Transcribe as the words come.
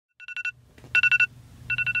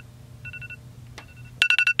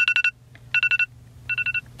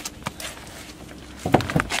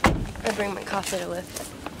bring my coffee to lift.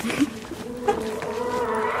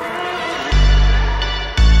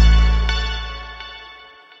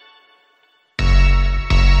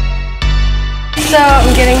 So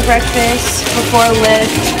I'm getting breakfast before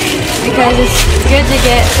lift because it's good to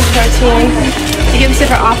get some protein. They give us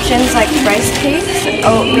different options like rice cakes,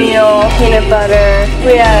 oatmeal, peanut butter.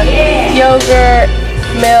 We have yogurt,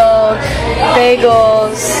 milk,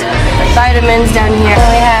 bagels, vitamins down here.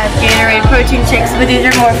 And we have Gatorade protein shakes, but these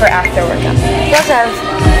are more for after workout. We also have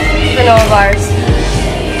granola bars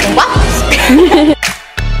and waffles.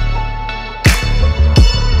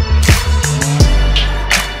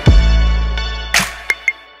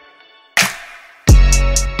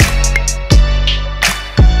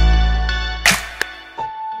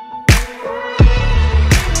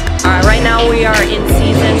 Right now we are in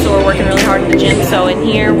season, so we're working really hard in the gym. So in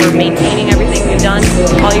here, we're maintaining everything we've done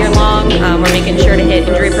all year long. We're making sure to hit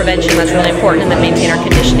injury prevention. That's really important, and then maintain our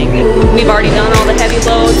conditioning. We've already done all the heavy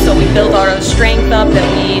loads, so we built our strength up that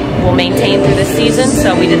we will maintain through this season.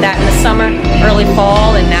 So we did that in the summer, early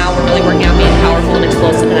fall, and now we're really working on being powerful and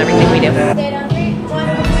explosive in everything we do.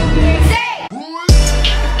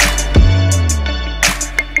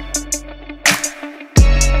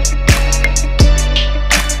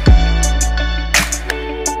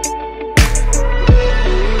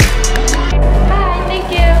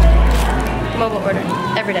 Mobile order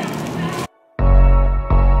every day.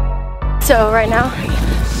 So right now,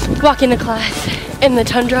 walking to class in the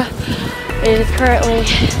tundra. It is currently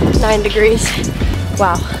 9 degrees.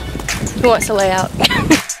 Wow, who wants to lay out?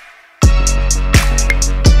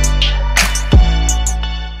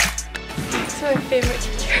 It's my favorite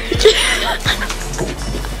teacher.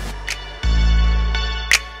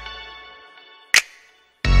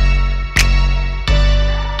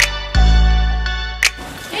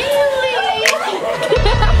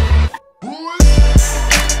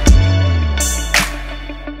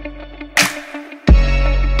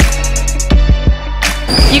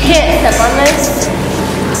 You can't step on this,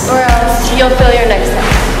 or else you'll fail your next step.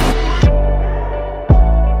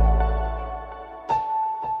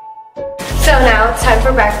 So now it's time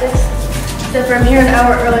for practice. So I'm here an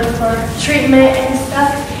hour early for treatment and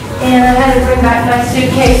stuff, and I had to bring back my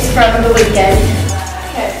suitcase from the weekend.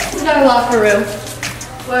 Okay, this is our locker room.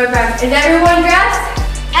 Is everyone dressed?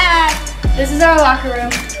 This is our locker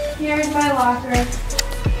room. Here's my locker.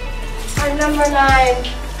 I'm number 9,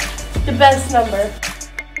 the best number.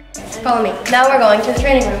 Follow me. Now we're going to the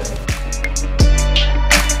training room.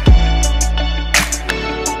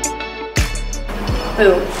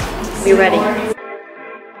 Boom. Be ready.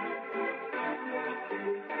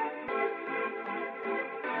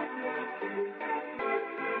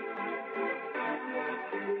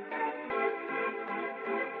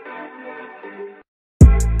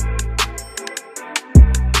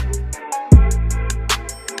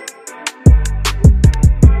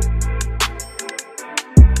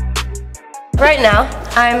 Right now,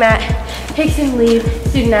 I'm at Hicks and Leave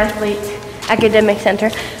Student Athlete Academic Center,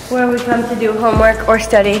 where we come to do homework or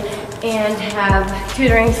study and have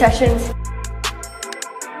tutoring sessions.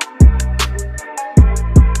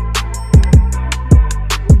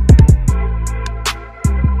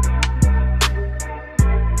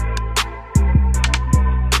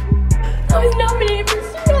 I was nominated for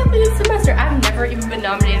Student Athlete this semester. I've never even been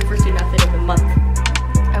nominated for Student Athlete of the Month.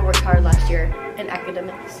 I worked hard last year in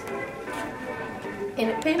academics. And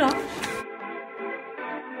it paid off.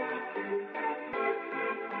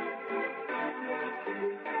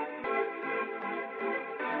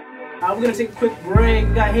 We're gonna take a quick break.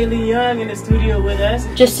 We got Haylee Young in the studio with us.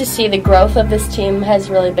 Just to see the growth of this team has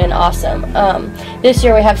really been awesome. This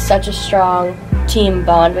year we have such a strong team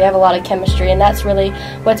bond. We have a lot of chemistry, and that's really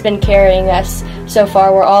what's been carrying us so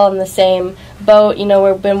far. We're all in the same boat. You know,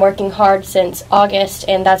 we've been working hard since August,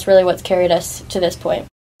 and that's really what's carried us to this point.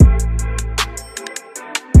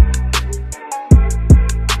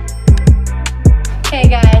 Okay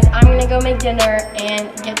guys, I'm gonna go make dinner and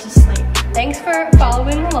get to sleep. Thanks for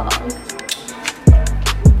following along.